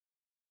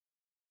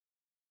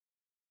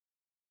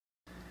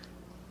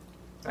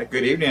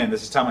Good evening.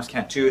 This is Thomas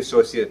Cantu,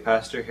 Associate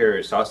Pastor here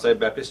at Southside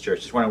Baptist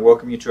Church. Just want to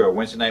welcome you to our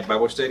Wednesday night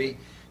Bible study.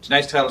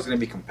 Tonight's title is going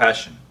to be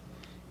Compassion.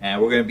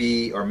 And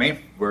our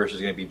main verse is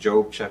going to be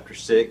Job chapter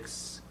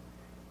 6,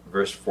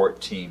 verse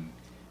 14.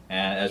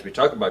 And as we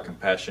talk about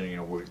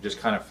compassion, we're just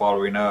kind of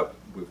following up.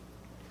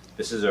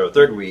 This is our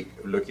third week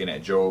looking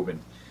at Job and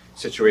the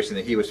situation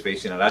that he was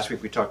facing. And last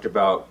week we talked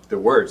about the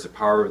words, the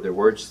power of the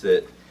words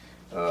that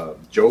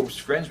Job's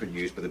friends would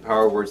use, but the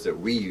power of words that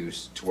we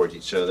use towards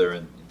each other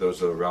and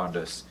those around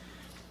us.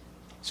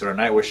 So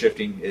tonight we're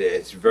shifting.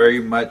 It's very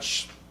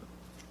much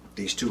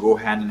these two go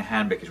hand in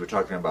hand because we're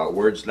talking about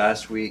words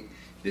last week.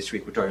 This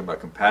week we're talking about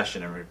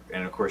compassion,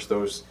 and of course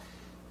those,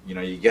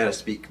 you got to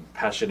speak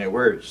compassionate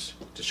words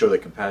to show the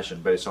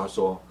compassion, but it's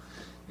also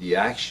the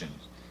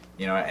actions.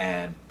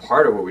 And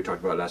part of what we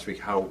talked about last week,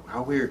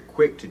 how we're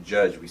quick to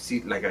judge. We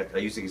see, like I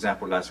used the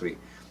example last week.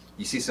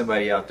 You see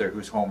somebody out there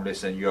who's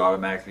homeless and you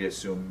automatically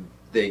assume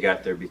they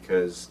got there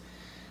because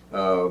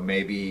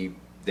maybe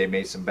they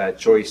made some bad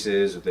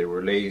choices or they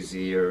were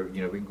lazy, or we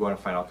can go on and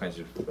find all kinds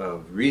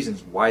of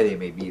reasons why they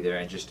may be there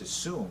and just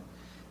assume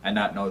and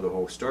not know the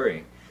whole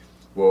story.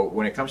 Well,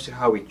 when it comes to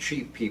how we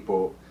treat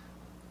people,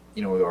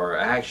 with our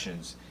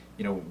actions,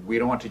 we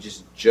don't want to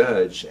just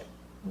judge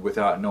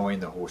without knowing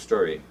the whole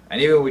story.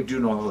 And even when we do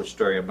know the whole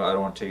story, I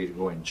don't want to tell you to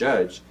go and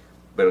judge,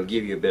 but it'll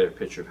give you a better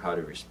picture of how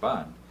to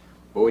respond.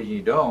 But when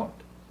you don't,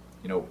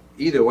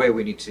 either way,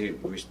 we need to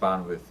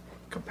respond with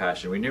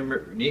compassion. We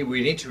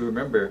need to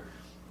remember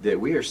that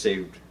we are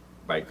saved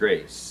by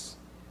grace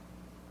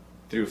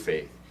through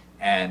faith.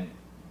 And,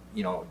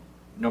 no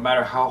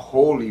matter how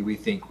holy we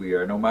think we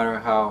are, no matter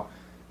how,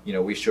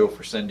 we show up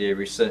for Sunday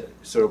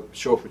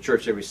show up for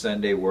church every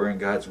Sunday, we're in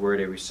God's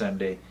Word every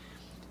Sunday,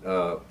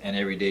 and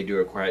every day do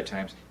our quiet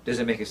times,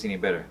 doesn't make us any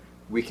better.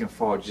 We can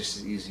fall just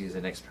as easy as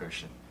the next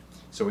person.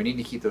 So we need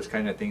to keep those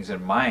kind of things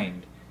in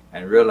mind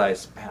and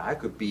realize, man, I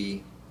could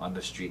be on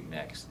the street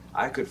next.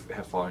 I could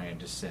have fallen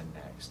into sin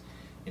next.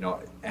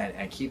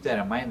 And keep that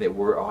in mind that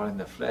we're all in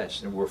the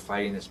flesh and we're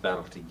fighting this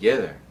battle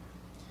together.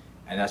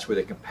 And that's where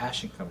the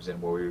compassion comes in,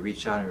 where we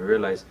reach out and we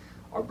realize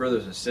our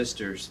brothers and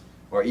sisters,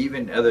 or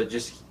even other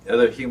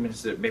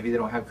humans that maybe they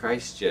don't have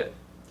Christ yet,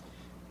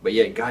 but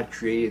yet God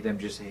created them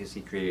just as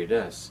He created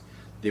us,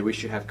 that we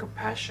should have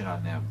compassion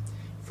on them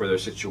for their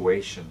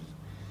situation,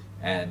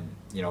 and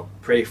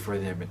pray for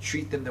them and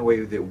treat them the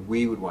way that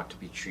we would want to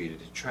be treated,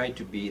 and try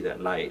to be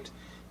that light.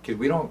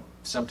 Because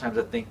sometimes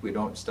I think we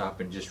don't stop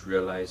and just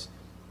realize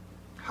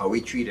how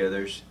we treat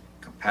others,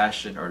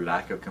 compassion or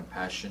lack of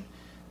compassion,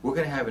 we're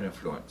going to have an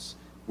influence.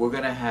 We're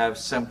going to have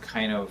some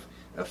kind of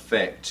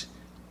effect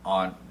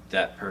on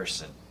that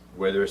person,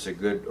 whether it's a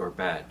good or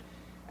bad.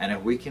 And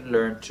if we can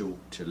learn to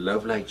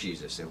love like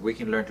Jesus, if we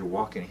can learn to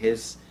walk in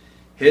His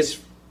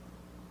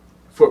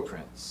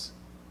footprints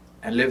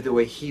and live the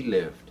way He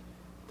lived,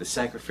 the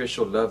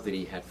sacrificial love that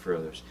He had for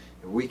others,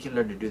 if we can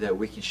learn to do that,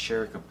 we can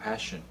share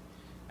compassion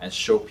and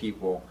show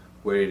people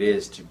what it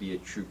is to be a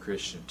true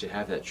Christian, to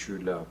have that true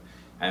love.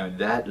 And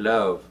that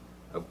love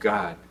of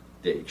God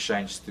that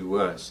shines through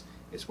us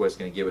is what's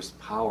going to give us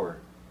power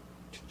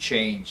to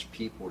change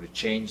people, to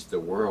change the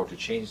world, to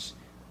change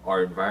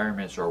our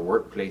environments, our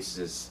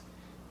workplaces,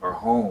 our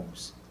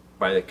homes,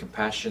 by the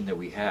compassion that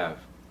we have,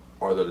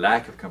 or the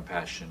lack of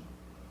compassion,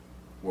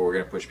 where we're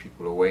going to push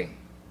people away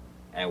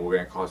and we're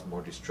going to cause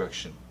more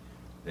destruction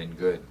than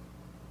good.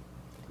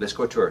 Let's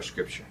go to our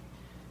scripture.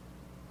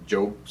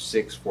 Job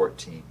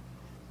 6:14. It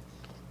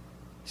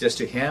says,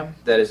 "To him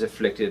that is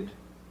afflicted,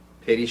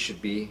 pity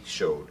should be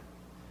showed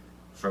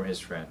from his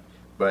friend,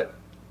 but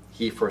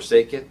he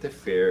forsaketh the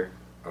fear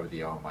of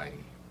the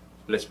Almighty."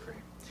 Let's pray.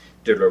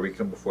 Dear Lord, we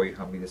come before you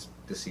humbly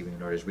this evening,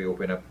 Lord, as we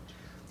open up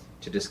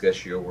to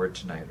discuss your word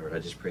tonight, Lord. I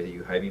just pray that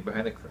you hide me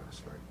behind the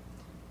cross, Lord.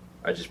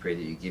 I just pray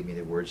that you give me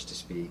the words to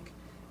speak.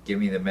 Give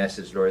me the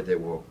message, Lord, that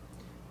will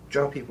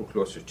draw people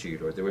closer to you,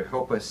 Lord, that will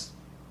help us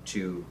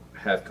to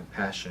have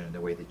compassion in the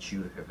way that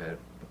you have had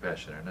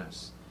compassion on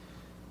us.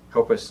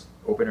 Help us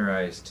open our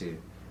eyes to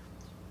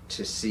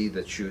see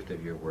the truth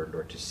of your word,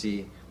 Lord, to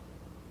see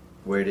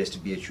what it is to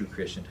be a true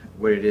Christian,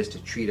 what it is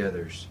to treat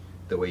others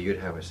the way you'd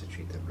have us to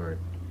treat them, Lord.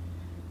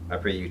 I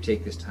pray you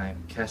take this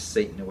time, cast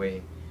Satan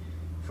away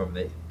from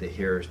the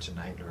hearers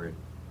tonight, Lord,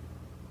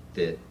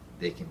 that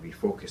they can be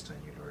focused on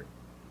you, Lord.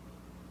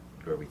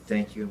 Lord, we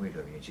thank you and we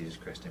love you. In Jesus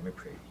Christ's name we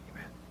pray.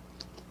 Amen.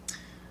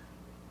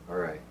 All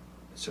right.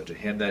 So to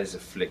him that is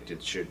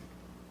afflicted should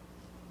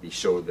be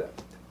showed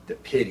the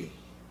pity.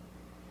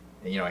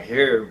 And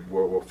here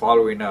we're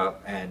following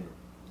up, and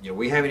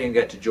we haven't even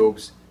got to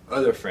Job's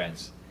other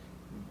friends.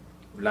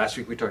 Last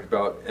week we talked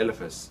about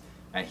Eliphaz,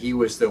 and he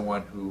was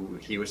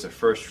the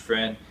first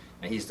friend,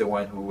 and he's the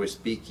one who was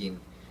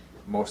speaking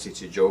mostly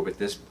to Job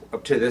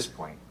up to this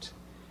point.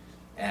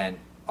 And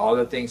all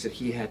the things that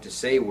he had to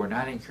say were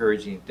not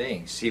encouraging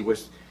things. He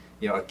was,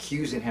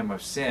 accusing him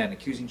of sin,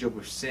 accusing Job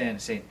of sin,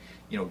 saying,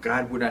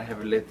 God would not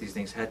have let these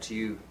things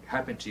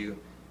happen to you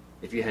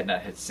if you had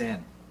not had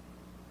sin.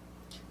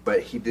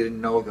 But he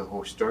didn't know the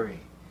whole story.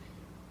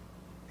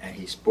 And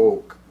he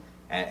spoke,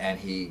 and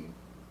he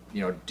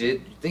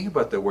did think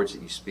about the words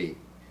that you speak.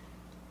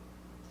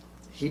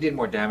 He did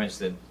more damage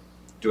than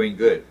doing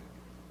good.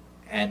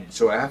 And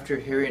so after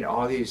hearing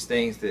all these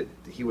things that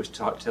he was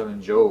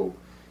telling Job,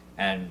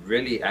 and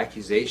really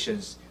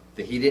accusations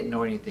that he didn't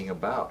know anything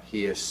about,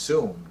 he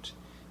assumed,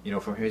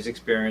 from his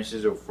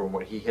experiences or from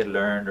what he had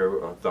learned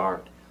or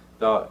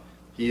thought,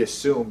 he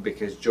assumed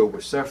because Job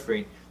was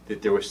suffering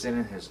that there was sin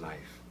in his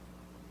life.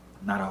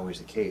 Not always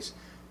the case.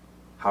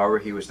 However,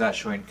 he was not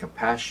showing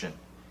compassion.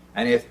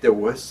 And if there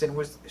was sin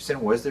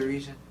was the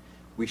reason,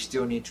 we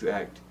still need to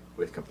act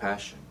with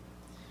compassion.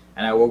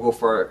 And I will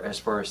go as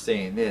far as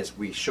saying this: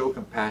 we show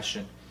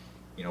compassion,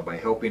 by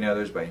helping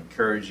others, by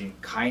encouraging,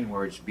 kind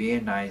words,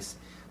 being nice.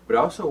 But I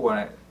also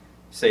want to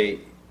say,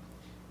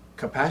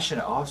 compassion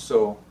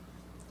also,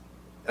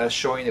 us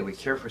showing that we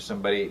care for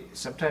somebody,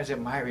 sometimes it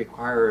might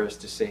require us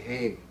to say,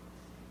 hey,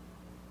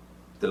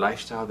 the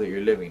lifestyle that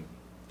you're living,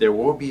 there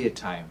will be a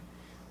time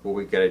where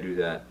we got to do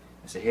that.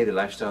 And say, hey, the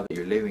lifestyle that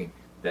you're living,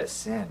 that's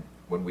sin.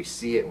 When we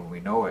see it, when we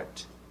know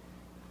it,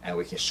 and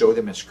we can show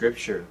them in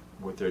Scripture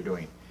what they're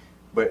doing.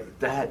 But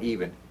that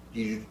even,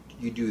 you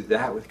do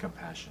that with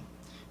compassion.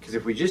 Because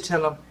if we just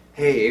tell them,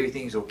 hey,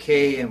 everything's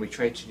okay, and we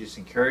try to just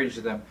encourage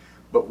them,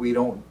 but we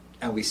don't,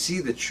 and we see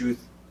the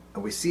truth,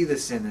 and we see the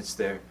sin that's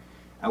there,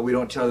 and we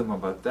don't tell them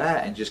about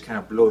that, and just kind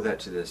of blow that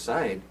to the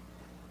side,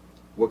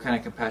 what kind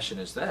of compassion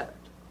is that?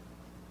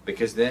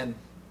 Because then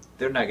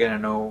they're not going to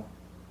know,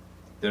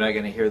 they're not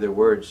going to hear the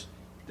words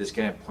that's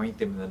going to point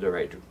them in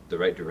the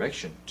right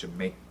direction to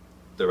make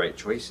the right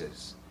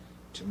choices,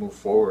 to move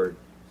forward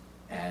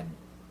and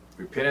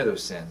repent of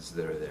those sins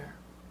that are there.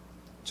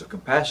 So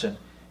compassion,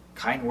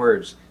 kind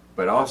words,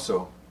 but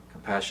also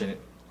compassion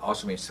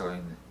also means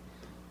telling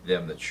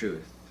them the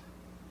truth.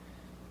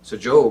 So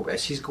Job,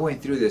 as he's going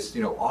through this,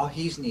 all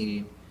he's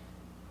needing,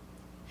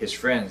 his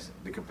friends,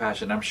 the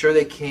compassion. I'm sure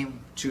they came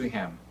to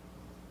him.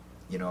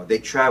 They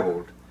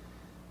traveled.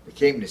 They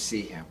came to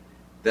see him.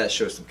 That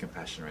shows some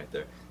compassion right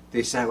there.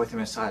 They sat with him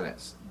in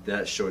silence.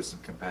 That shows some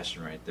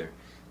compassion right there.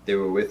 They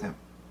were with him.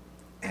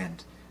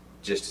 And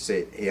just to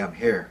say, hey, I'm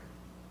here.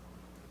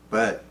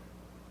 But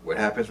what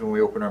happens when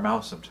we open our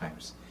mouth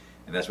sometimes?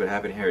 And that's what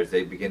happened here, is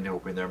they begin to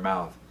open their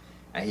mouth.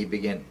 And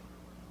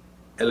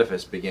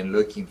Eliphaz began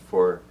looking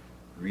for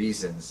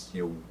reasons,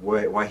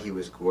 why he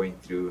was going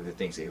through the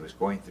things that he was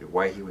going through,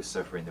 why he was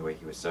suffering the way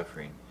he was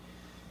suffering.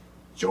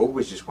 Job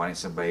was just wanting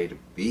somebody to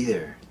be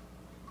there,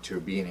 to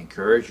be an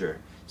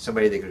encourager,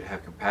 somebody that could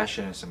have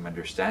compassion and some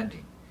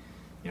understanding.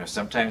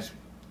 Sometimes,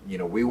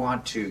 we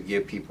want to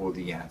give people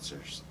the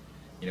answers.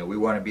 We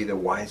want to be the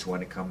wise one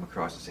to come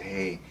across and say,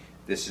 hey,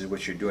 this is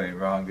what you're doing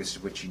wrong, this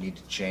is what you need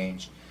to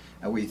change.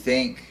 And we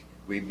think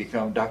we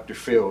become Dr.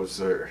 Phil's,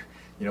 or,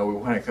 we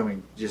want to come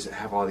and just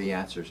have all the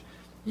answers.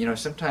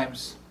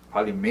 Sometimes,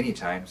 probably many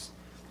times,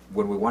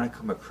 when we want to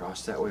come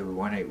across that way, we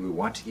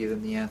want to give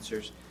them the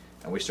answers,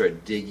 and we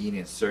start digging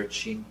and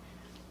searching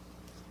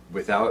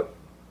without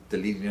the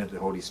leading of the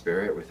Holy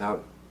Spirit,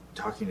 without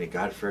talking to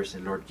God first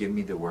and, Lord, give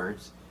me the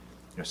words.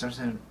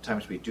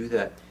 Sometimes we do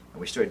that, and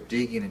we start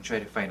digging and try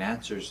to find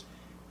answers,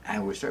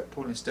 and we start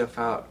pulling stuff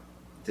out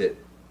that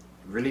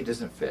really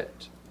doesn't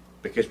fit,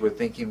 because we're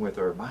thinking with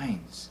our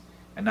minds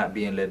and not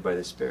being led by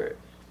the Spirit.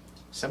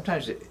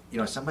 Sometimes,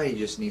 somebody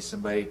just needs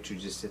somebody to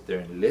just sit there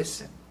and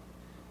listen.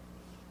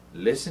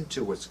 Listen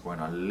to what's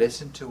going on.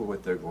 Listen to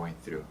what they're going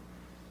through.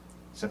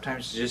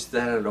 Sometimes just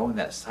that alone,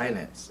 that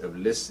silence of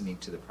listening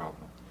to the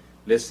problem,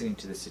 listening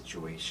to the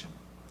situation,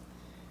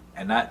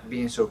 and not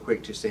being so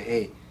quick to say,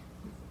 hey,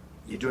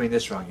 you're doing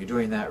this wrong, you're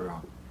doing that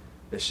wrong.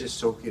 Let's just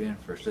soak it in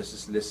first. Let's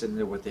just listen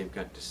to what they've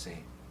got to say.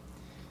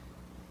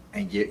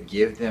 And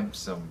give them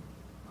some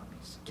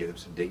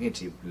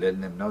dignity,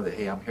 letting them know that,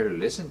 hey, I'm here to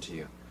listen to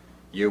you.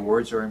 Your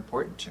words are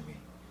important to me.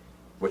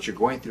 What you're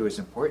going through is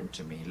important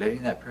to me.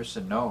 Letting that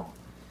person know.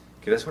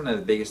 Because that's one of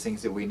the biggest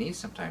things that we need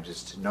sometimes,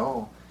 is to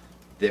know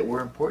that we're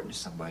important to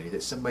somebody,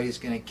 that somebody's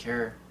going to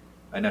care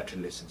enough to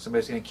listen.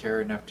 Somebody's going to care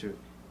enough to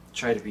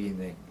try to be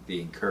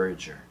the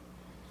encourager.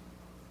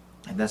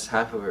 And that's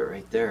half of it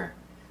right there.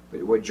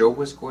 But what Job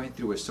was going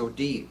through was so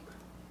deep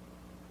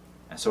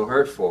and so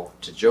hurtful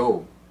to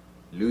Job.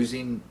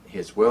 Losing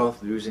his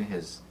wealth, losing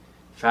his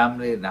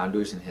family, now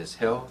losing his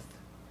health.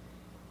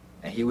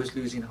 And he was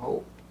losing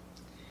hope.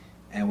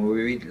 And when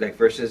we read like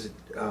verses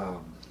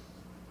 11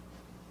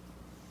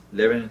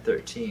 and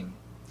 13,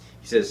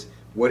 he says,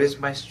 what is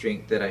my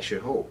strength that I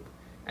should hope?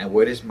 And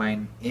what is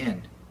mine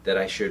end that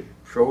I should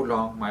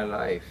prolong my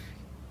life?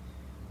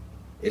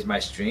 Is my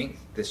strength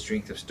the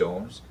strength of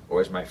stones,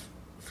 or is my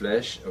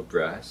flesh of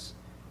brass?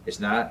 Is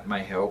not my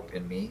help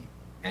in me,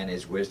 and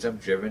is wisdom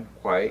driven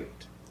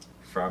quite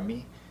from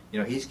me?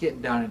 He's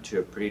getting down into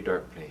a pretty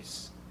dark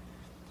place.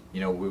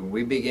 When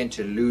we begin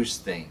to lose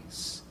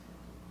things,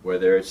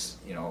 whether it's,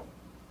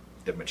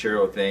 the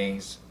material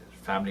things,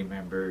 family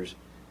members,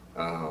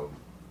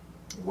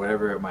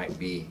 whatever it might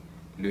be,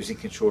 losing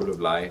control of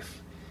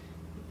life,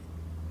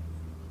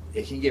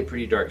 it can get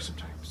pretty dark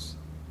sometimes.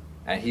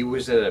 And he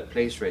was at a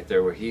place right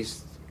there where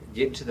he's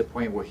getting to the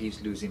point where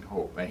he's losing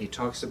hope. And he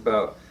talks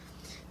about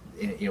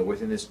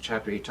within this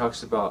chapter, he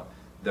talks about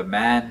the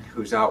man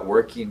who's out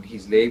working,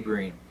 he's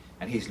laboring,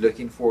 and he's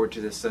looking forward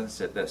to the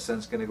sunset. That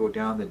sun's going to go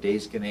down, the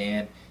day's going to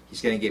end,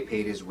 he's going to get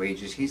paid his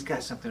wages. He's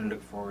got something to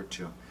look forward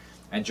to.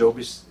 And Job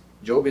is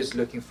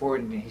looking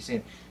forward, and he's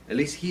saying, at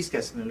least he's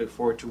got something to look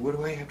forward to. What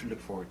do I have to look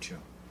forward to?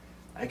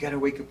 I got to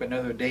wake up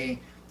another day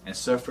and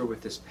suffer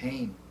with this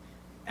pain,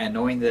 and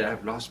knowing that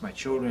I've lost my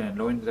children, and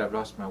knowing that I've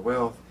lost my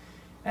wealth,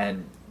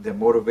 and the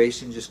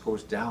motivation just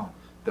goes down.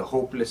 The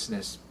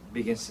hopelessness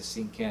begins to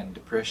sink in.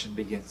 Depression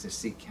begins to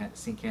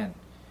sink in.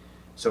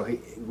 So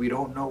we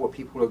don't know what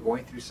people are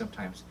going through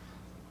sometimes.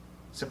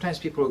 Sometimes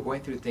people are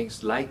going through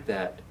things like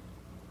that,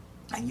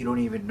 and you don't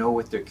even know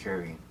what they're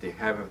carrying. They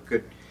have a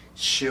good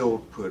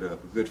shield put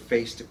up, a good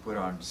face to put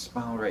on,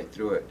 smile right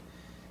through it,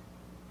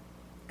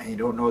 and you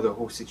don't know the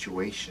whole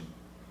situation.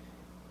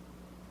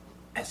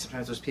 And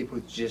sometimes those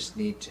people just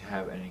need to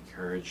have an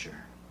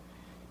encourager.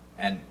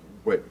 And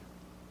what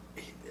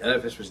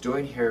Eliphaz was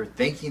doing here,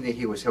 thinking that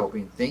he was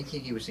helping,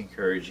 thinking he was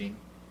encouraging,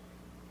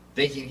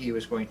 thinking he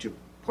was going to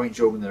point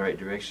Job in the right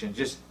direction,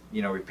 just,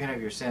 repent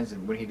of your sins,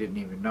 and when he didn't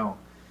even know.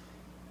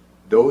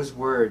 Those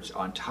words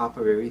on top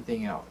of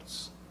everything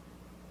else.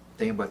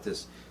 Think about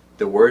this.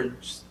 The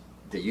words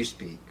that you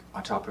speak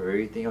on top of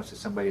everything else that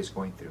somebody is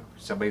going through,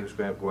 somebody who's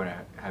going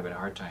to have a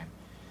hard time,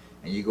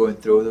 and you go and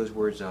throw those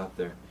words out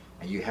there,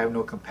 and you have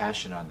no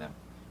compassion on them.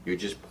 You're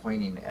just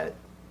pointing at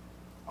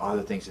all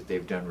the things that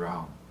they've done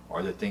wrong,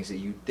 or the things that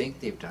you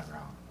think they've done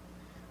wrong.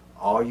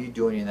 All you're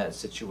doing in that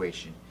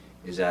situation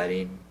is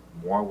adding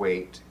more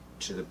weight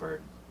to the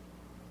burden,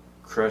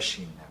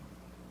 crushing them,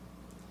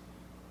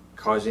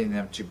 causing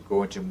them to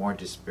go into more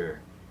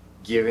despair,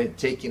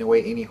 taking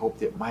away any hope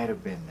that might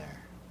have been there.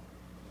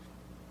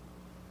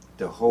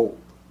 The hope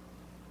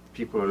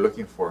people are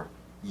looking for,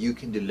 you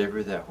can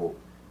deliver that hope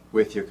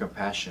with your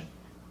compassion,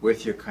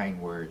 with your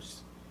kind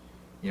words.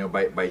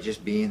 By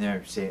just being there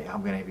and saying,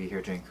 I'm going to be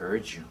here to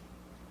encourage you.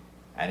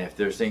 And if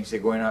there's things that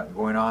are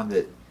going on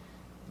that,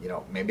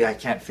 maybe I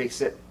can't fix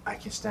it, I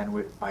can stand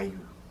by you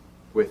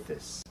with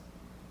this.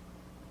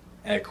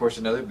 And of course,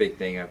 another big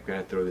thing, I've got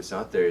to throw this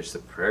out there, is the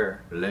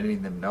prayer,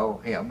 letting them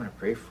know, hey, I'm going to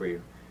pray for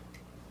you.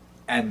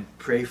 And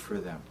pray for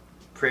them.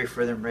 Pray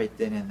for them right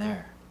then and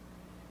there.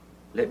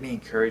 Let me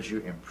encourage you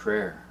in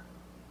prayer.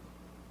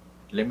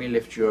 Let me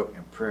lift you up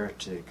in prayer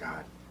to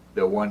God,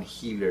 the one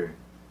healer,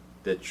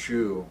 the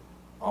true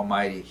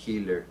almighty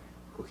healer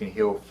who can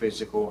heal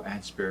physical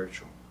and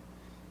spiritual.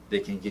 They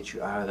can get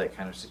you out of that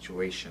kind of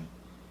situation,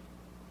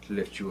 to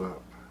lift you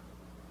up.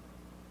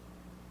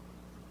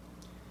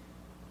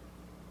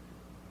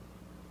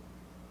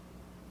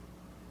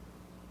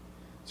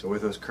 So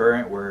with those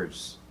current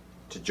words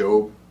to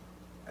Job,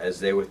 as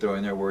they were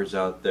throwing their words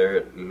out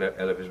there,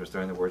 Eliphaz was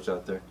throwing the words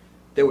out there,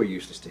 they were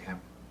useless to him.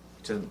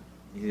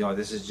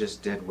 This is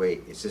just dead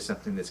weight. It's just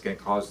something that's going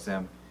to cause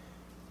them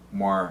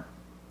more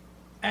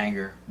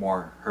anger,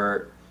 more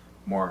hurt,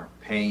 more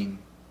pain,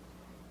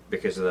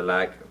 because of the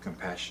lack of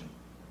compassion.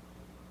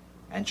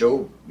 And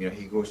Job,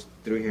 he goes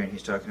through here and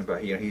he's talking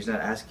about, he's not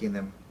asking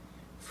them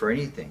for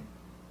anything.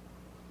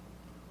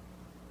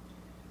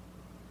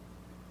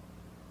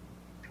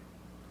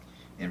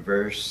 In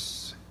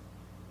verse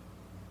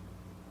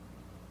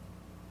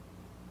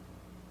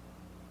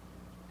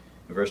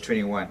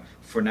 21,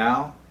 for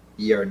now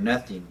ye are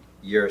nothing,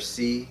 ye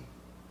see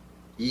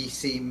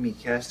me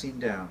casting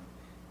down,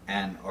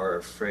 and are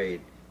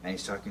afraid. And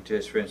he's talking to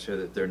his friends here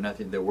that they're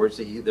nothing. The words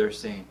that they're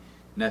saying,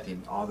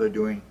 nothing. All they're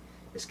doing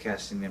is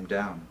casting them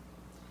down.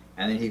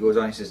 And then he goes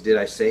on, he says, did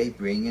I say,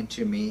 bring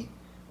unto me,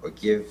 or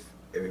give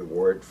a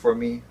reward for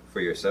me for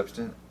your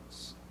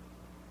substance?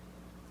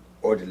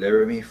 Or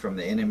deliver me from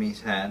the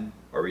enemy's hand,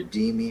 or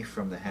redeem me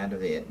from the hand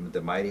of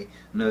the mighty?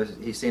 No,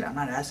 he's saying, I'm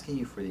not asking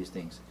you for these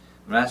things.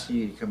 I'm not asking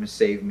you to come and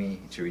save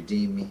me, to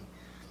redeem me.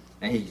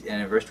 And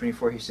in verse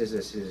 24 he says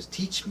this, he says,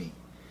 teach me,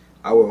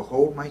 I will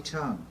hold my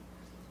tongue,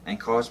 and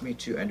cause me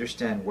to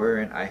understand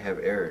wherein I have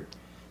erred.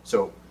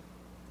 So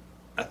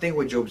I think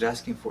what Job's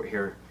asking for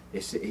here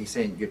is, he's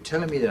saying, you're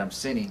telling me that I'm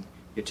sinning,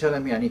 you're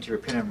telling me I need to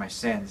repent of my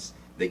sins,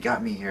 they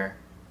got me here.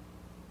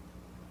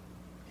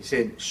 He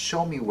said,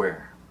 show me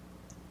where.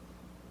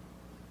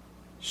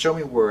 Show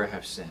me where I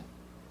have sinned.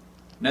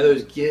 In other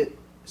words, get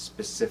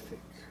specific.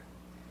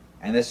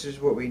 And this is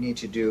what we need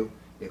to do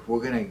if we're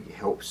going to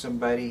help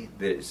somebody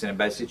that is in a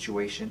bad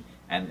situation.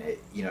 And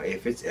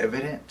if it's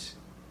evident,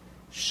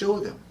 show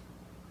them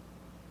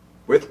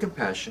with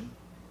compassion.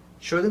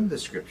 Show them the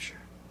scripture.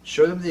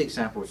 Show them the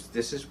examples.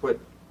 This is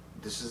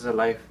the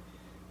life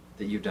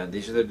that you've done.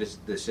 These are the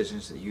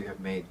decisions that you have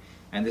made,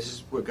 and this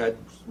is what God's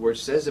word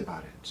says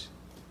about it.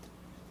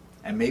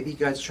 And maybe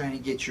God's trying to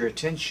get your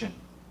attention.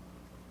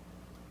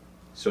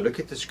 So look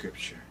at the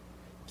scripture.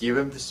 Give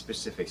him the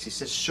specifics. He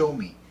says, show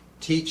me,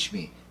 teach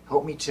me,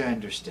 help me to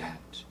understand.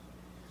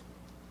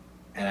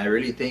 And I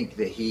really think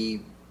that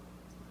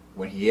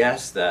when he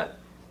asked that,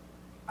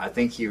 I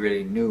think he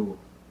really knew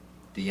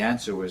the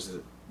answer was,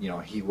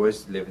 he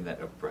was living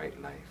that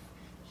upright life.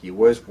 He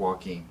was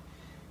walking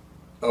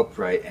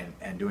upright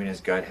and doing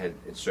as God had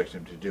instructed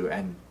him to do.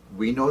 And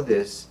we know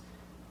this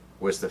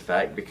was the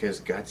fact because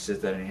God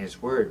says that in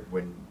His Word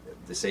when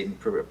the Satan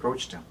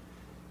approached him.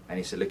 And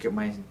he said, look at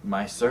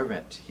my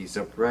servant. He's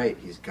upright.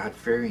 He's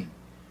God-fearing.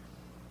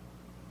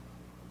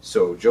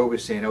 So Job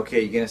is saying,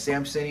 okay, you're going to say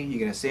I'm sinning? You're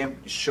going to say I'm...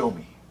 Show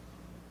me.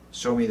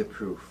 Show me the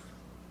proof.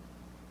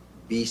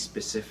 Be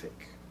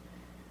specific.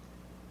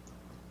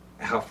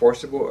 How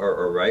forcible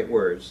are right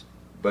words,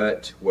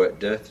 but what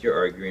doth your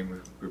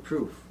arguing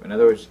reprove? In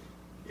other words,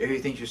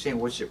 everything you're saying,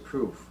 what's your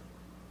proof?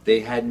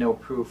 They had no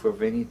proof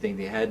of anything.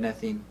 They had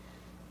nothing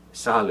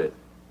solid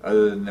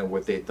other than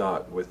what they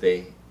thought, what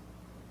they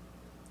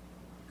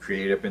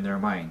created up in their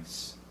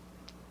minds.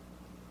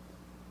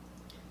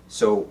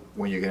 So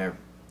when you're going to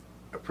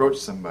approach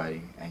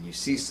somebody and you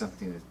see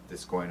something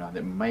that's going on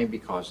that might be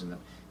causing them,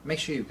 make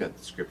sure you've got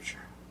the scripture.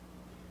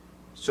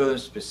 Show them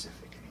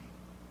specifically.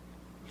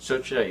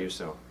 Search it out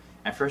yourself.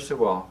 And first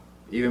of all,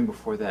 even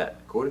before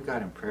that, go to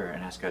God in prayer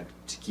and ask God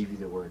to give you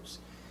the words.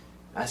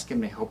 Ask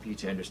Him to help you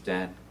to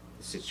understand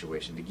the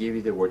situation, to give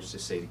you the words to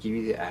say, to give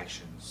you the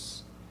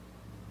actions.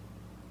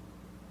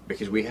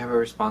 Because we have a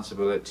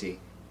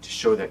responsibility to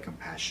show that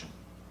compassion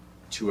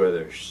to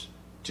others,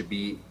 to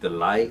be the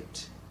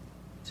light,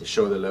 to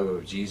show the love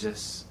of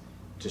Jesus,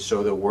 to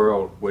show the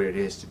world what it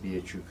is to be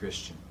a true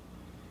Christian.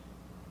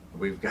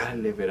 We've got to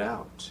live it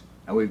out.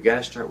 And we've got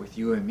to start with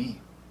you and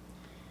me.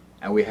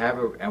 And we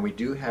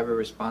do have a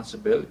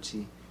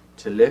responsibility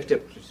to lift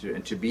up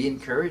and to be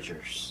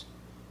encouragers,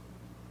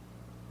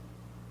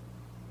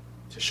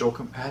 to show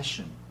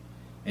compassion.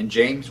 In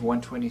James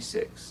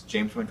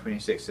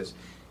 1:26 says,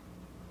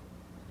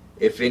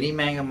 if any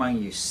man among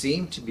you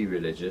seem to be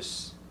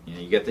religious,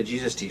 you get the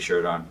Jesus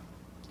t-shirt on,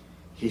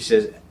 he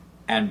says,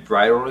 and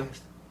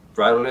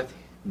bridleth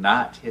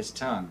not his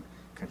tongue,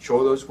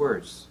 control those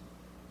words,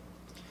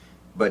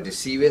 but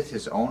deceiveth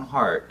his own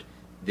heart,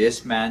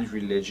 this man's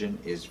religion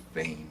is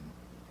vain.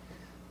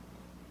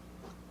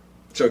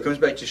 So it comes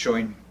back to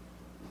showing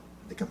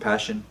the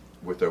compassion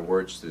with our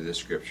words through this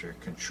scripture.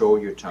 Control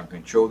your tongue.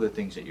 Control the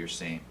things that you're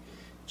saying.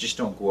 Just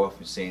don't go off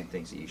and saying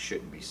things that you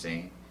shouldn't be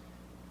saying,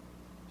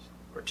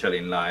 or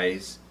telling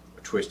lies,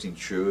 or twisting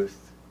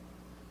truth,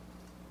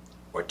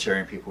 or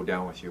tearing people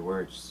down with your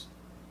words.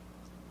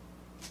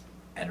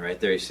 And right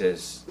there he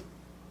says,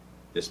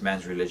 this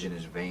man's religion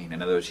is vain.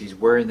 In other words, he's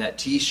wearing that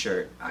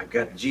t-shirt, I've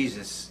got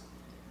Jesus.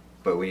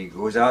 But when he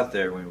goes out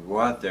there, when we go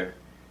out there,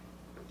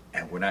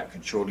 and we're not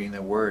controlling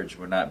the words,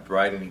 we're not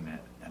bridling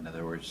it. In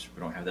other words, we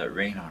don't have that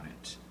rein on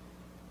it,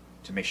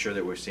 to make sure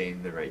that we're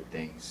saying the right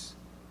things,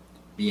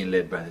 being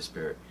led by the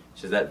Spirit.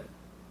 So that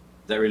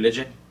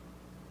religion,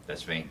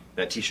 that's vain.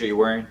 That t-shirt you're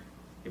wearing,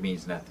 it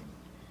means nothing.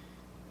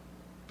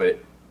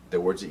 But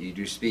the words that you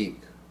do speak,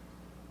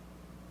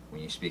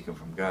 when you speak them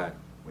from God,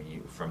 when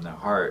you from the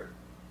heart,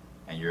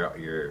 and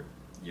you're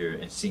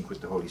in sync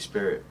with the Holy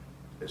Spirit,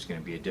 there's going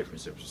to be a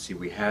difference. See,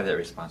 we have that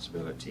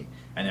responsibility.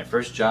 And in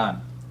 1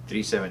 John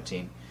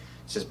 3:17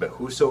 says, but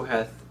whoso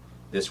hath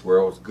this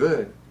world's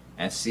good,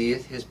 and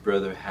seeth his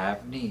brother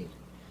have need,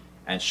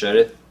 and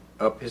shutteth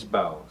up his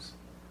bowels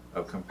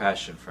of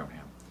compassion from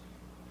him,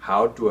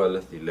 how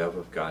dwelleth the love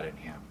of God in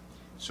him?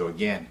 So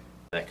again,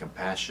 that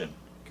compassion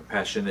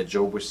that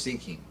Job was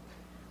seeking,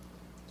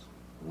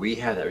 we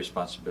have that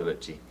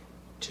responsibility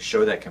to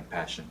show that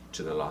compassion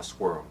to the lost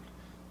world.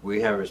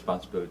 We have a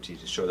responsibility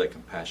to show that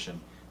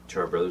compassion to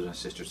our brothers and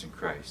sisters in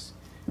Christ.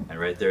 And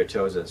right there it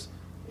tells us,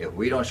 if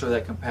we don't show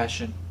that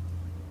compassion,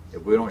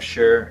 if we don't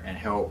share and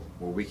help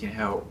where we can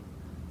help,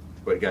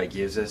 what God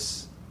gives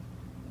us,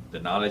 the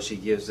knowledge He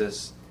gives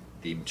us,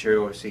 the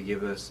materials He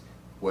gives us,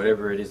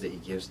 whatever it is that He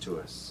gives to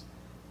us,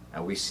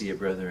 and we see a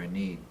brother in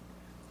need,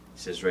 it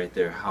says right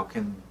there, how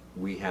can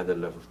we have the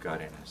love of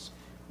God in us?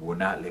 We're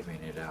not living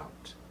it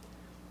out.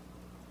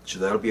 So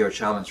that'll be our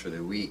challenge for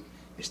the week,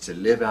 is to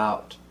live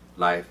out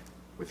life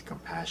with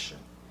compassion,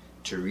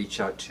 to reach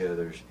out to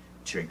others,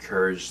 to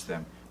encourage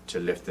them, to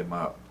lift them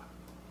up.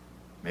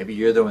 Maybe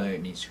you're the one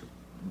that needs to,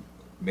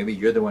 maybe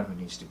you're the one who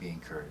needs to be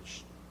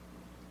encouraged.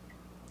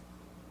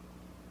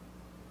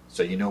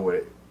 So you know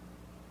what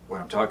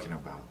I'm talking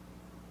about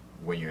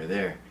when you're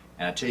there.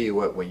 And I tell you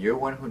what, when you're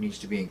one who needs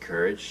to be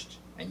encouraged,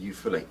 and you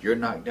feel like you're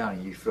knocked down,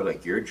 and you feel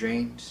like you're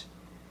drained,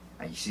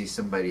 and you see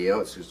somebody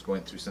else who's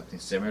going through something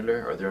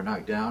similar, or they're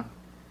knocked down,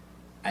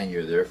 and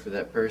you're there for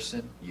that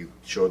person, you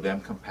show them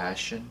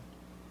compassion,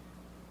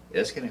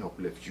 that's going to help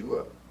lift you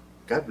up.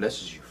 God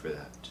blesses you for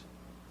that.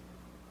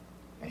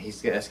 And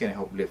that's going to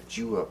help lift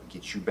you up and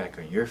get you back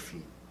on your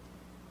feet.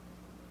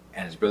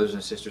 And as brothers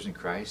and sisters in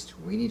Christ,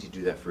 we need to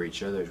do that for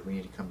each other. We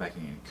need to come back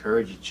and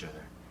encourage each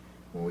other.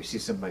 When we see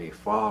somebody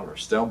fall or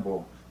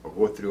stumble or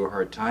go through a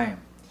hard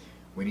time,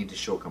 we need to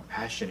show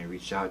compassion and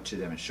reach out to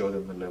them and show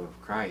them the love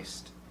of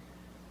Christ.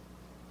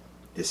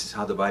 This is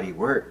how the body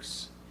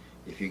works.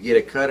 If you get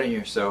a cut on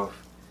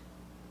yourself,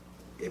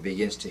 it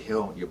begins to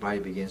heal. Your body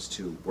begins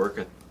to work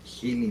at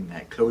healing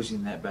that,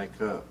 closing that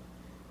back up.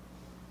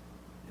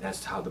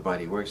 That's how the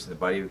body works. And the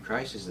body of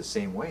Christ is the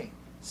same way.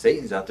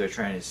 Satan's out there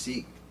trying to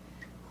seek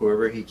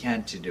whoever he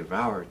can to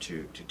devour,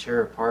 to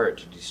tear apart,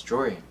 to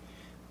destroy.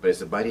 But as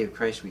the body of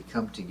Christ, we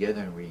come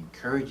together and we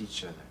encourage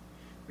each other.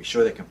 We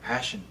show that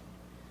compassion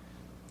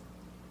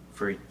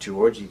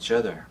towards each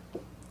other.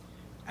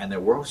 And the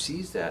world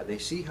sees that. They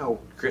see how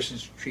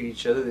Christians treat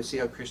each other. They see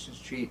how Christians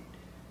treat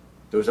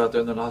those out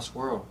there in the lost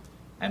world.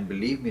 And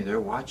believe me, they're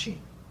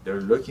watching.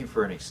 They're looking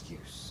for an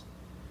excuse.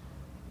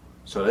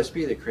 So let's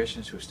be the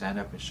Christians who stand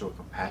up and show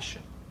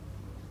compassion,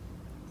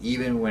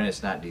 even when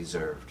it's not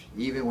deserved,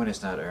 even when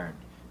it's not earned.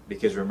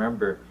 Because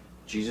remember,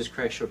 Jesus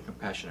Christ showed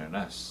compassion on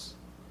us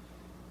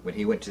when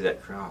he went to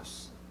that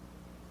cross.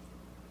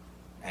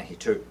 And he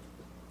took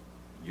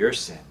your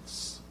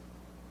sins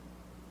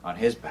on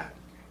his back.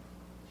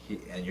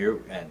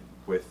 And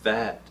with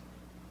that,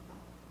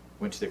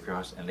 went to the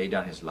cross and laid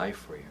down his life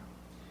for you.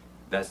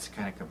 That's the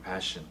kind of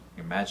compassion.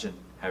 Imagine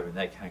having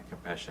that kind of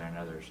compassion on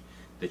others,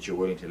 that you're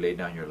willing to lay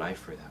down your life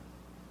for them.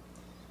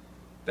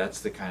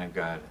 That's the kind of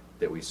God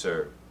that we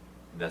serve.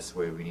 And that's the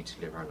way we need to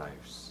live our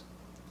lives.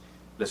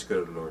 Let's go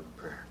to the Lord in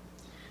prayer.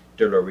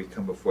 Dear Lord, we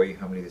come before you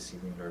humbly this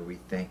evening, Lord. We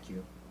thank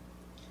you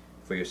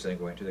for your Son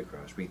going to the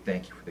cross. We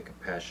thank you for the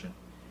compassion,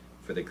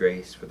 for the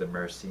grace, for the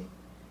mercy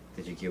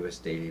that you give us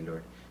daily,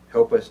 Lord.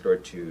 Help us,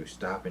 Lord, to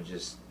stop and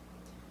just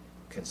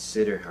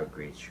consider how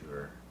great you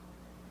are,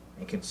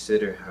 and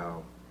consider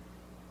how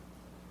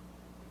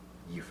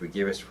you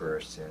forgive us for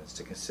our sins,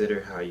 to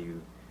consider how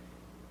you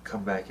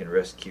come back and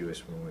rescue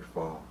us when we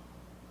fall,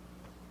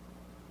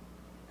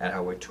 and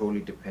how we're totally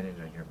dependent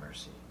on your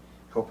mercy.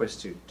 Help us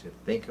to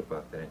think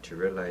about that and to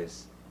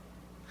realize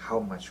how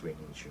much we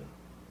need you.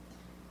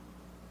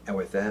 And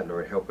with that,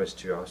 Lord, help us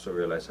to also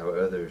realize how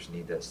others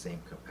need that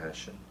same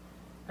compassion,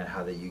 and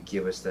how that you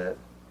give us that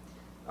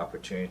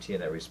opportunity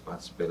and that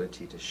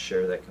responsibility to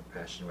share that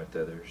compassion with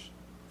others,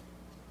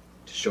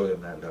 to show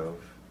them that love.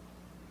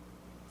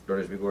 Lord,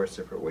 as we go our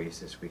separate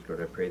ways this week,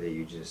 Lord, I pray that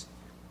you just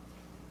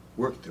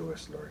work through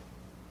us, Lord.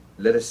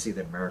 Let us see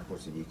the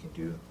miracles that you can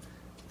do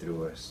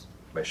through us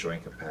by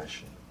showing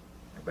compassion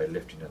and by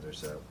lifting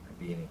others up and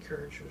being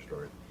encouragers,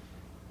 Lord.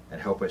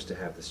 And help us to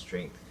have the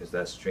strength, because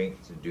that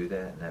strength to do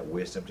that and that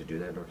wisdom to do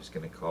that, Lord, is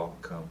going to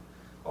come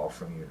all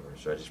from you, Lord.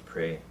 So I just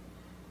pray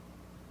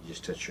you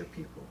just touch your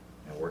people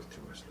and work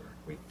through us, Lord.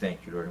 We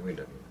thank you, Lord, and we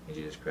love you. In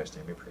Jesus Christ's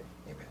name we pray.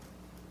 Amen.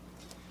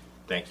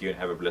 Thank you, and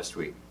have a blessed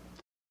week.